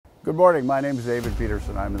Good morning, my name is David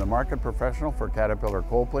Peterson. I'm the market professional for Caterpillar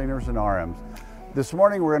cold planers and RMs. This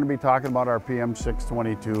morning we're going to be talking about our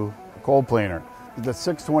PM622 cold planer. The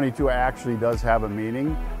 622 actually does have a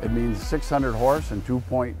meaning. It means 600 horse and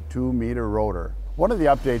 2.2 meter rotor. One of the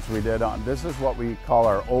updates we did on this is what we call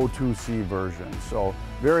our O2C version. So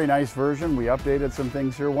very nice version. We updated some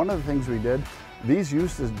things here. One of the things we did, these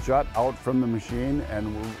used to jut out from the machine,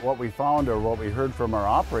 and what we found, or what we heard from our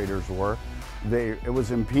operators, were it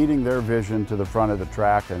was impeding their vision to the front of the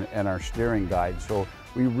track and our steering guide. So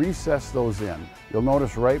we recessed those in. You'll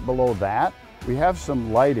notice right below that, we have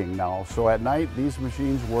some lighting now. So at night, these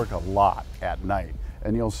machines work a lot at night.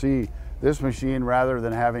 And you'll see this machine, rather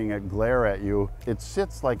than having it glare at you, it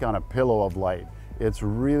sits like on a pillow of light. It's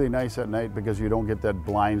really nice at night because you don't get that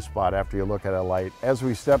blind spot after you look at a light. As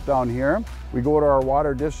we step down here, we go to our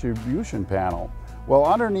water distribution panel. Well,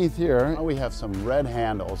 underneath here, we have some red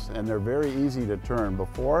handles, and they're very easy to turn.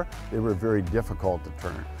 Before, they were very difficult to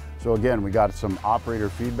turn. So again, we got some operator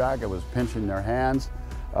feedback. It was pinching their hands,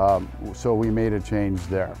 so we made a change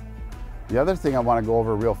there. The other thing I want to go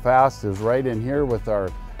over real fast is right in here with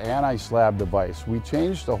our anti-slab device. We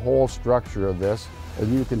changed the whole structure of this. As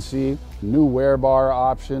you can see, new wear bar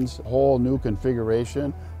options, whole new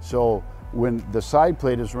configuration. So when the side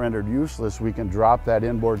plate is rendered useless, we can drop that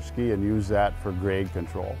inboard ski and use that for grade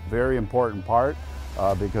control. Very important part,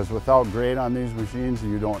 because without grade on these machines,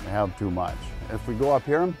 you don't have too much. If we go up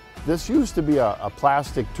here, this used to be a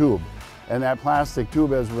plastic tube. And that plastic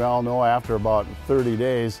tube, as we all know, after about 30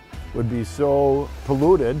 days, would be so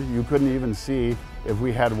polluted, you couldn't even see if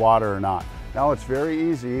we had water or not. Now it's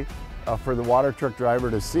very easy for the water truck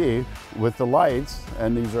driver to see with the lights,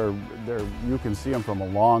 and you can see them from a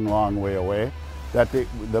long, long way away, that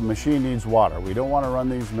the machine needs water. We don't want to run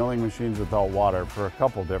these milling machines without water for a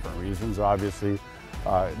couple different reasons. Obviously,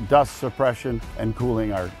 dust suppression and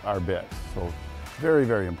cooling our bits. So very,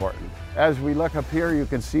 very important. As we look up here, you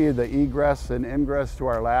can see the egress and ingress to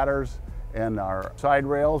our ladders and our side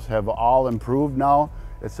rails have all improved now.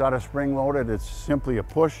 It's not a spring loaded, it's simply a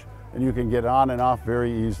push, and you can get on and off very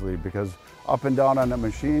easily, because up and down on the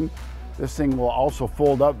machine, this thing will also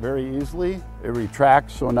fold up very easily. It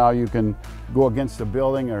retracts, so now you can go against the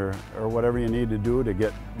building or whatever you need to do to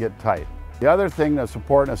get tight. The other thing that's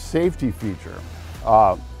important, a safety feature.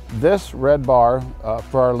 This red bar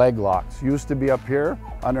for our leg locks used to be up here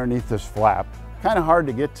underneath this flap. Kind of hard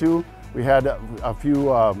to get to. We had a few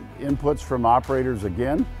inputs from operators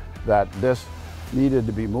again that this needed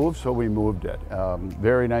to be moved, so we moved it.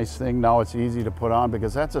 Very nice thing. Now it's easy to put on,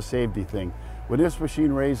 because that's a safety thing. When this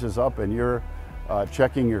machine raises up and you're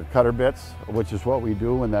checking your cutter bits, which is what we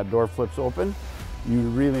do when that door flips open, you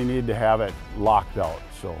really need to have it locked out,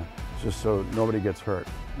 so just so nobody gets hurt.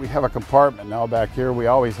 We have a compartment now back here. We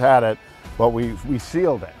always had it, but we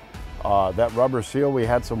sealed it. That rubber seal, we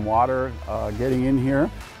had some water getting in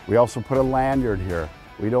here. We also put a lanyard here.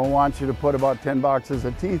 We don't want you to put about 10 boxes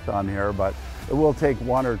of teeth on here, but it will take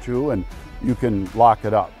one or two and you can lock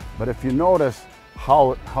it up. But if you notice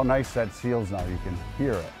how nice that seals now, you can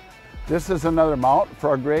hear it. This is another mount for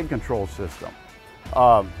our grade control system,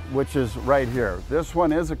 which is right here. This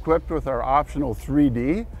one is equipped with our optional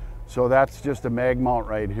 3D, so that's just a mag mount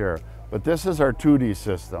right here. But this is our 2D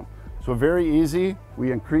system. So very easy.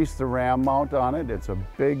 We increased the ram mount on it. It's a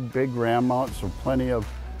big, big ram mount, so plenty of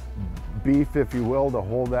beef, if you will, to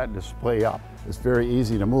hold that display up. It's very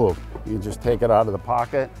easy to move. You can just take it out of the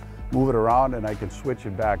pocket, move it around, and I can switch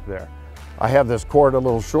it back there. I have this cord a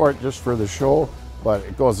little short just for the show, but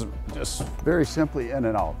it goes just very simply in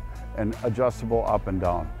and out and adjustable up and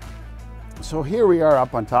down. So here we are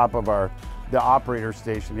up on top of the operator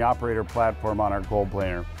station, the operator platform on our cold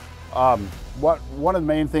planer. One of the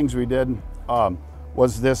main things we did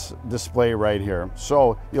was this display right here.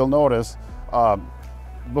 So you'll notice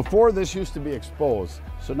before, this used to be exposed.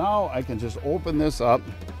 So now I can just open this up,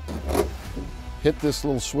 hit this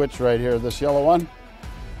little switch right here, this yellow one,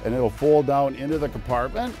 and it'll fold down into the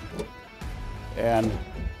compartment, and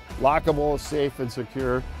lockable, safe and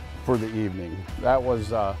secure for the evening. That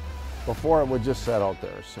was, before it would just set out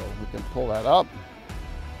there. So we can pull that up.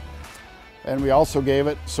 And we also gave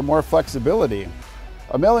it some more flexibility.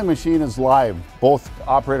 A milling machine is live. Both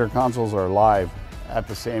operator consoles are live at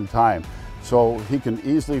the same time. So he can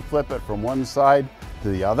easily flip it from one side to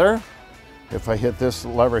the other. If I hit this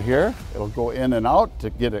lever here, it'll go in and out to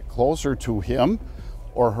get it closer to him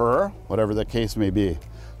or her, whatever the case may be.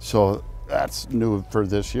 So that's new for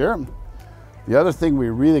this year. The other thing we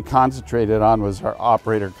really concentrated on was our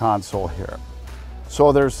operator console here.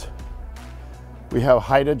 So we have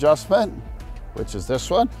height adjustment, which is this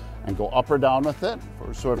one. and go up or down with it.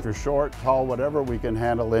 So if you're short, tall, whatever, we can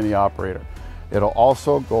handle any operator. It'll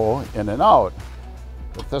also go in and out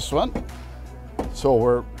with this one.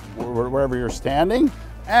 So wherever you're standing,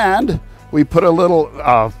 and we put a little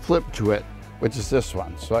flip to it, which is this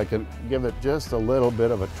one. So I can give it just a little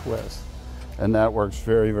bit of a twist, and that works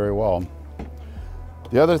very, very well.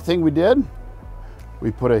 The other thing we did,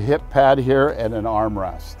 we put a hip pad here and an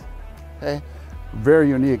armrest. Okay, very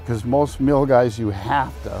unique, because most mill guys, you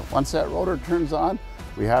have to, once that rotor turns on,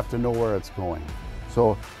 we have to know where it's going.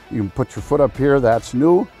 So you can put your foot up here, that's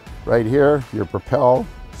new. Right here, your propel,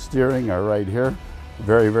 steering are right here.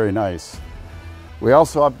 Very, very nice. We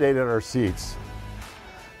also updated our seats.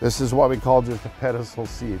 This is what we call just a pedestal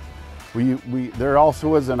seat. There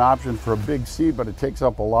also is an option for a big seat, but it takes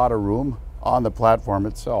up a lot of room on the platform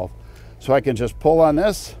itself. So I can just pull on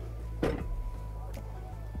this,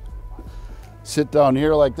 sit down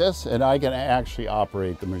here like this, and I can actually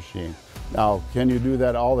operate the machine. Now, can you do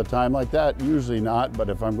that all the time like that? Usually not, but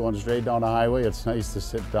if I'm going straight down a highway, it's nice to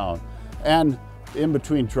sit down. And in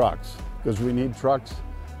between trucks, because we need trucks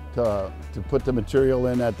to put the material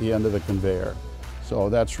in at the end of the conveyor. So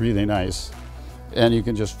that's really nice. And you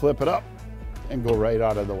can just flip it up and go right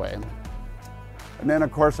out of the way. And then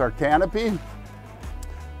of course our canopy.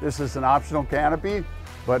 This is an optional canopy,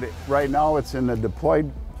 but right now it's in the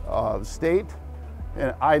deployed state.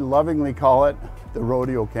 And I lovingly call it the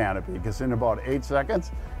rodeo canopy, because in about 8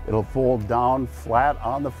 seconds, it'll fold down flat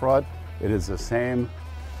on the front. It is the same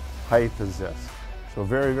height as this. So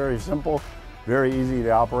very, very simple, very easy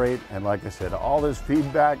to operate. And like I said, all this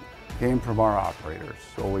feedback came from our operators.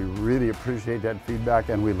 So we really appreciate that feedback,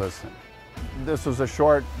 and we listen. This was a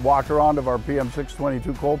short walk around of our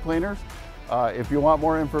PM622 cold planers. If you want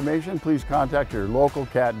more information, please contact your local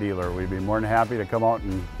Cat dealer. We'd be more than happy to come out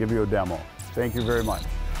and give you a demo. Thank you very much.